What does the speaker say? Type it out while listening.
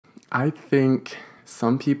I think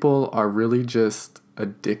some people are really just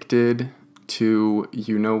addicted to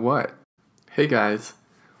you know what. Hey guys,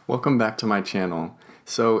 welcome back to my channel.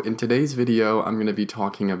 So in today's video, I'm going to be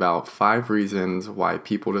talking about 5 reasons why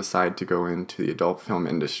people decide to go into the adult film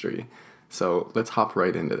industry. So let's hop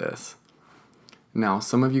right into this. Now,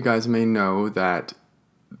 some of you guys may know that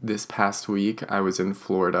this past week I was in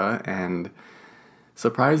Florida, and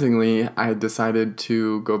surprisingly, I decided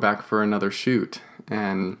to go back for another shoot.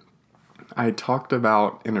 And I talked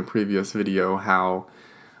about in a previous video how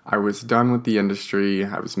I was done with the industry,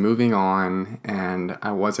 I was moving on, and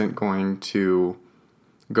I wasn't going to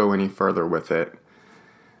go any further with it.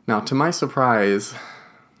 Now, to my surprise,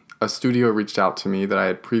 a studio reached out to me that I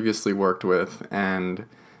had previously worked with, and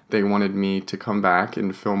they wanted me to come back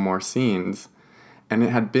and film more scenes. And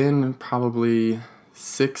it had been probably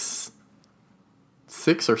six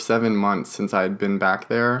or 7 months since I had been back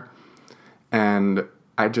there, and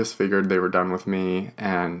I just figured they were done with me,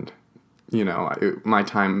 and my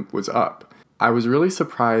time was up. I was really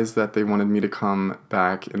surprised that they wanted me to come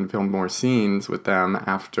back and film more scenes with them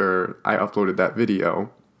after I uploaded that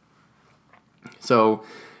video. So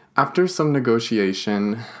after some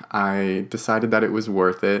negotiation, I decided that it was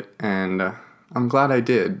worth it, and I'm glad I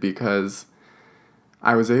did, because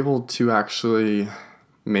I was able to actually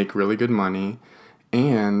make really good money,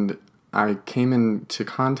 and I came into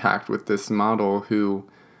contact with this model who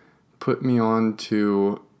put me on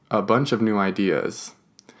to a bunch of new ideas.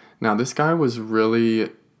 Now, this guy was really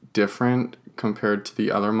different compared to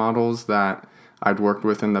the other models that I'd worked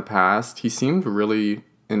with in the past. He seemed really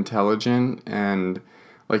intelligent and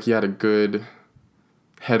like he had a good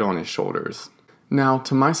head on his shoulders. Now,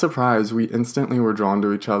 to my surprise, we instantly were drawn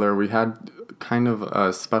to each other. We had kind of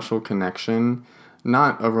a special connection,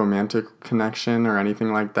 not a romantic connection or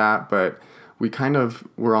anything like that, but we kind of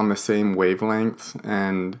were on the same wavelength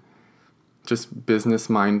and just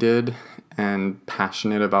business-minded and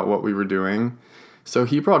passionate about what we were doing. So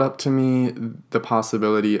he brought up to me the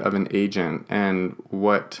possibility of an agent and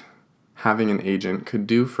what having an agent could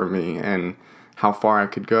do for me and how far I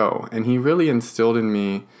could go. And he really instilled in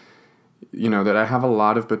me, that I have a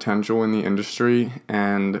lot of potential in the industry,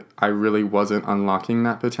 and I really wasn't unlocking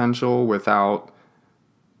that potential without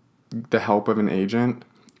the help of an agent.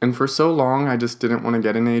 And for so long, I just didn't want to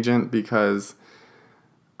get an agent because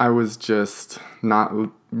I was just not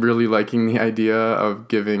really liking the idea of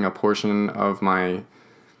giving a portion of my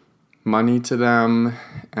money to them,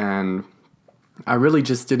 and I really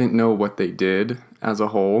just didn't know what they did as a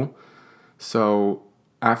whole. So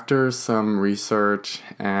after some research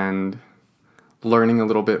and learning a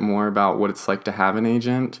little bit more about what it's like to have an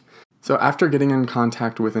agent, so after getting in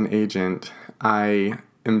contact with an agent, I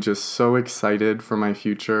am just so excited for my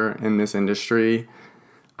future in this industry.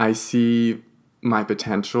 I see my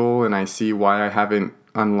potential, and I see why I haven't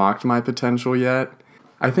unlocked my potential yet.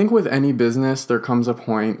 I think with any business, there comes a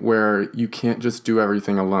point where you can't just do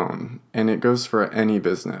everything alone. And it goes for any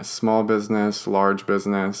business, small business, large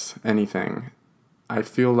business, anything. I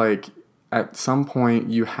feel like at some point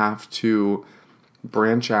you have to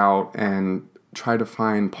branch out and try to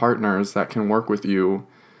find partners that can work with you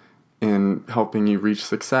in helping you reach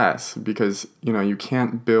success, because, you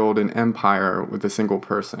can't build an empire with a single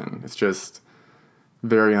person. It's just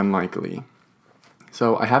very unlikely.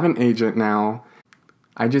 So I have an agent now.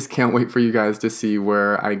 I just can't wait for you guys to see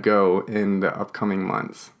where I go in the upcoming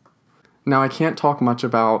months. Now, I can't talk much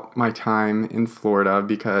about my time in Florida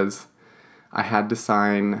because I had to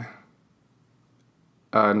sign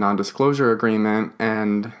a non-disclosure agreement,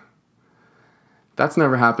 and that's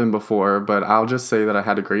never happened before, but I'll just say that I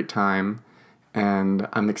had a great time, and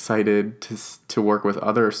I'm excited to work with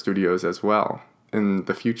other studios as well in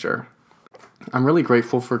the future. I'm really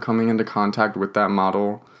grateful for coming into contact with that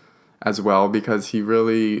model as well, because he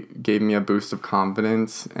really gave me a boost of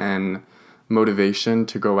confidence and motivation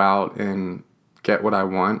to go out and get what I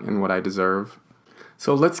want and what I deserve.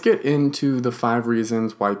 So let's get into the 5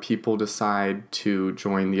 reasons why people decide to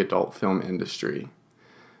join the adult film industry.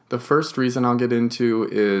 The first reason I'll get into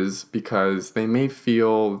is because they may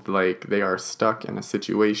feel like they are stuck in a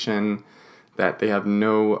situation that they have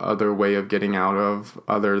no other way of getting out of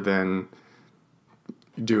other than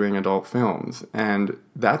doing adult films. And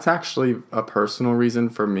that's actually a personal reason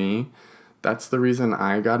for me. That's the reason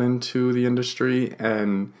I got into the industry,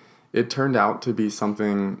 and it turned out to be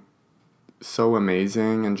something so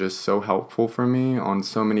amazing and just so helpful for me on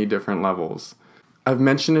so many different levels. I've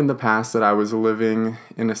mentioned in the past that I was living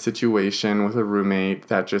in a situation with a roommate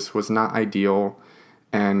that just was not ideal,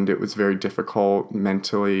 and it was very difficult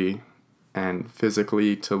mentally and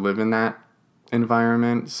physically to live in that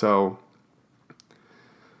environment. So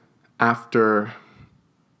after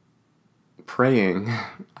praying,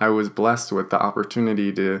 I was blessed with the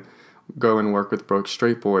opportunity to go and work with Broke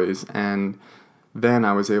Straight Boys, and then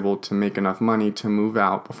I was able to make enough money to move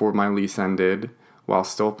out before my lease ended while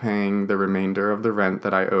still paying the remainder of the rent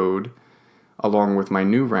that I owed along with my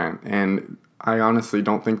new rent. And I honestly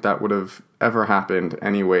don't think that would have ever happened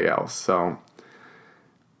anyway else. So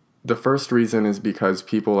the first reason is because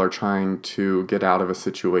people are trying to get out of a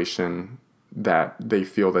situation that they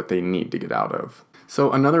feel that they need to get out of.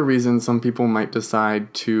 So another reason some people might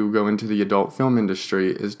decide to go into the adult film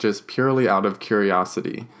industry is just purely out of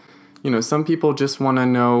curiosity. You know, some people just want to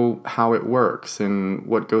know how it works and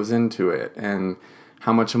what goes into it and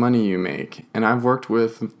how much money you make. And I've worked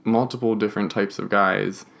with multiple different types of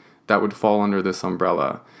guys that would fall under this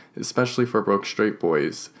umbrella, especially for Broke Straight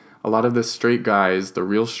Boys. A lot of the straight guys, the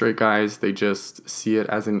real straight guys, they just see it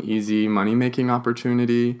as an easy money-making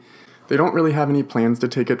opportunity. They don't really have any plans to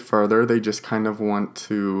take it further. They just kind of want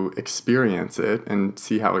to experience it and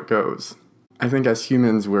see how it goes. I think as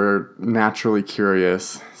humans, we're naturally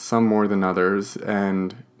curious, some more than others.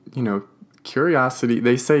 And, you know, curiosity,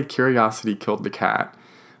 they say curiosity killed the cat.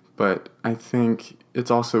 But I think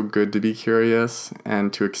it's also good to be curious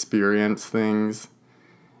and to experience things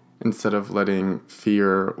instead of letting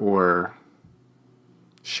fear or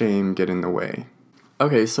shame get in the way.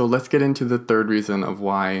 Okay, so let's get into the third reason of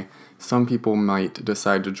why some people might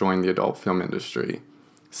decide to join the adult film industry.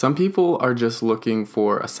 Some people are just looking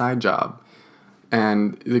for a side job.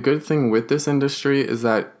 And the good thing with this industry is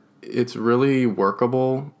that it's really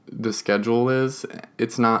workable. The schedule is.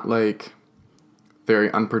 It's not like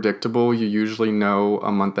very unpredictable. You usually know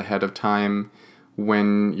a month ahead of time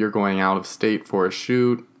when you're going out of state for a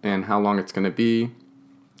shoot and how long it's going to be.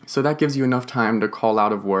 So that gives you enough time to call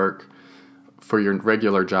out of work for your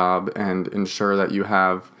regular job and ensure that you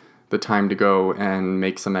have the time to go and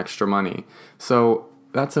make some extra money. So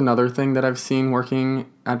that's another thing that I've seen working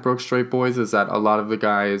at Broke Straight Boys is that a lot of the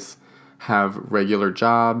guys have regular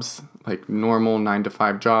jobs, like normal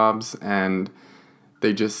 9-to-5 jobs, and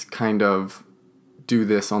they just kind of do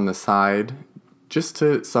this on the side just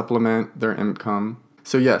to supplement their income.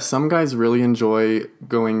 So yeah, some guys really enjoy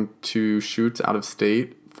going to shoots out of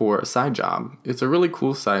state for a side job. It's a really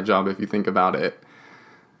cool side job if you think about it,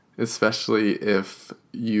 especially if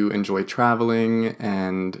you enjoy traveling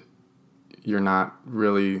and you're not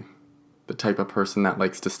really the type of person that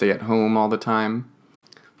likes to stay at home all the time.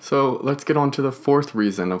 So let's get on to the fourth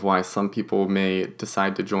reason of why some people may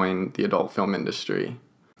decide to join the adult film industry.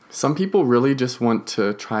 Some people really just want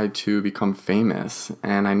to try to become famous,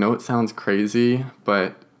 and I know it sounds crazy,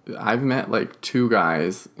 but I've met like 2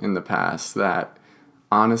 guys in the past that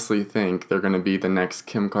honestly think they're going to be the next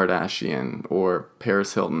Kim Kardashian or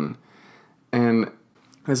Paris Hilton. And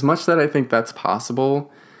as much that I think that's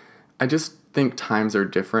possible, I just think times are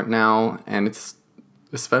different now, and it's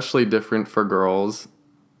especially different for girls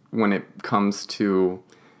when it comes to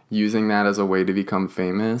using that as a way to become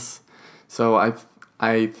famous. So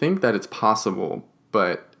I think that it's possible,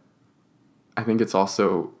 but I think it's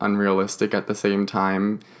also unrealistic at the same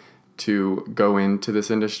time to go into this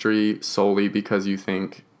industry solely because you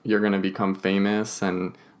think you're going to become famous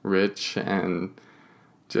and rich and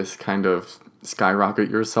just kind of skyrocket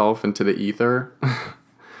yourself into the ether.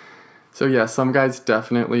 So yeah, some guys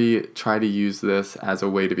definitely try to use this as a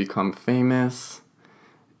way to become famous,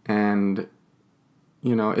 and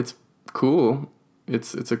you know, it's cool.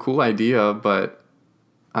 It's a cool idea, but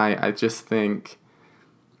I just think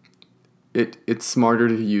it's smarter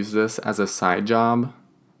to use this as a side job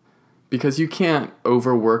because you can't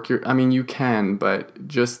overwork you can, but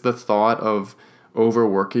just the thought of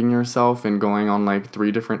overworking yourself and going on like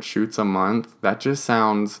 3 different shoots a month, that just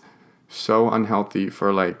sounds so unhealthy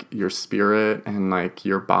for like your spirit and like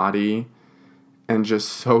your body and just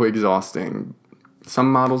so exhausting.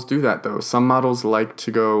 Some models do that though. Some models like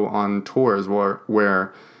to go on tours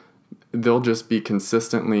where they'll just be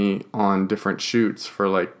consistently on different shoots for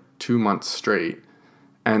like 2 months straight,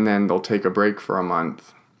 and then they'll take a break for a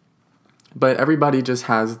month. But everybody just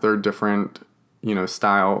has their different,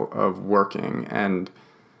 style of working, and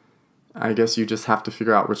I guess you just have to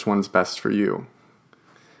figure out which one's best for you.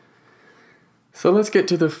 So let's get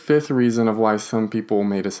to the 5th reason of why some people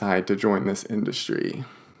may decide to join this industry.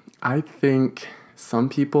 I think some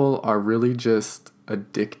people are really just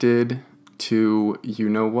addicted to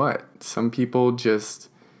what. Some people just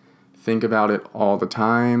think about it all the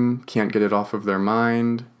time, can't get it off of their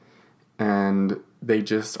mind, and they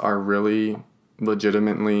just are really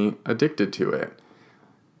legitimately addicted to it.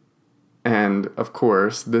 And of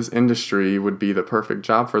course, this industry would be the perfect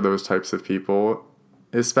job for those types of people,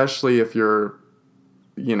 especially if you're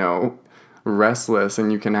restless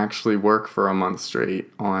and you can actually work for a month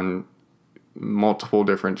straight on multiple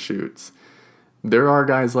different shoots. There are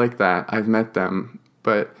guys like that. I've met them,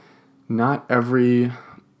 but not every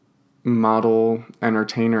model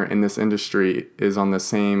entertainer in this industry is on the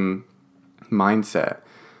same mindset.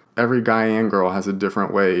 Every guy and girl has a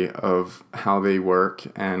different way of how they work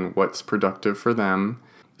and what's productive for them.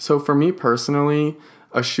 So for me personally,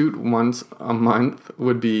 a shoot once a month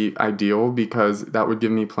would be ideal because that would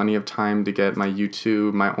give me plenty of time to get my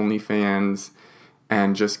YouTube, my OnlyFans,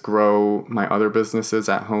 and just grow my other businesses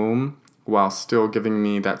at home while still giving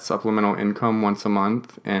me that supplemental income once a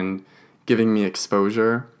month and giving me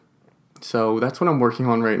exposure. So that's what I'm working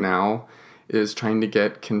on right now, is trying to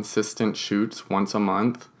get consistent shoots once a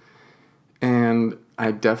month. And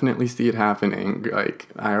I definitely see it happening. Like,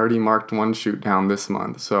 I already marked one shoot down this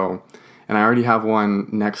month, and I already have one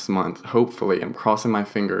next month, hopefully. I'm crossing my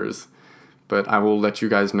fingers, but I will let you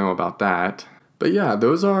guys know about that. But yeah,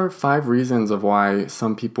 those are 5 reasons of why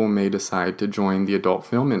some people may decide to join the adult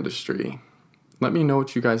film industry. Let me know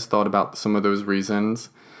what you guys thought about some of those reasons.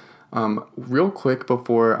 Real quick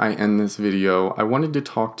before I end this video, I wanted to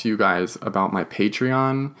talk to you guys about my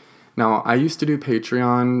Patreon. Now, I used to do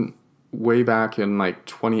Patreon way back in like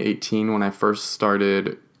 2018 when I first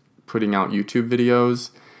started putting out YouTube videos,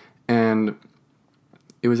 and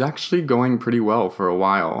it was actually going pretty well for a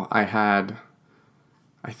while. I had,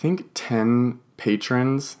 I think, 10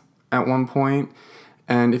 patrons at one point.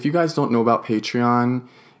 And if you guys don't know about Patreon,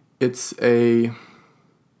 it's a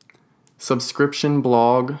subscription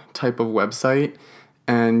blog type of website,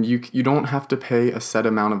 and you don't have to pay a set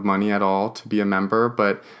amount of money at all to be a member,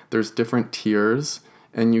 but there's different tiers,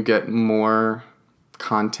 and you get more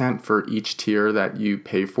content for each tier that you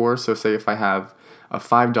pay for. So say if I have a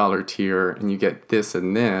 $5 tier and you get this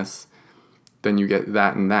and this, then you get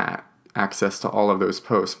that and that, access to all of those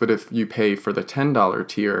posts. But if you pay for the $10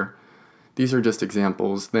 tier, these are just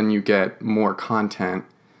examples, then you get more content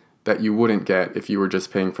that you wouldn't get if you were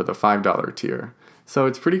just paying for the $5 tier. So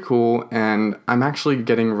it's pretty cool, and I'm actually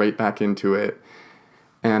getting right back into it.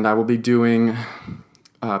 And I will be doing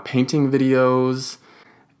painting videos,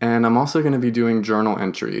 and I'm also going to be doing journal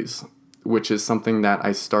entries, which is something that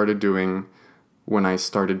I started doing when I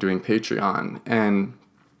started doing Patreon. And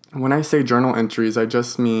when I say journal entries, I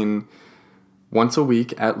just mean once a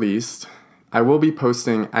week at least. I will be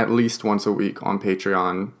posting at least once a week on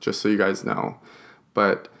Patreon, just so you guys know.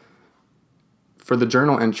 But for the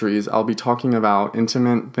journal entries, I'll be talking about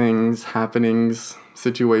intimate things, happenings,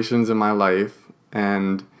 situations in my life,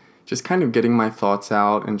 and just kind of getting my thoughts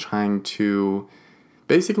out and trying to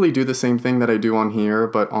basically do the same thing that I do on here,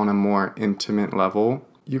 but on a more intimate level.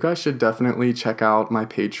 You guys should definitely check out my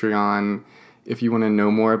Patreon if you want to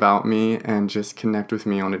know more about me and just connect with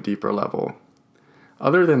me on a deeper level.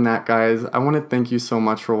 Other than that, guys, I want to thank you so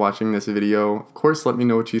much for watching this video. Of course, let me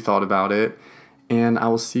know what you thought about it, and I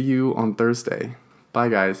will see you on Thursday. Bye,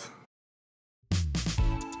 guys.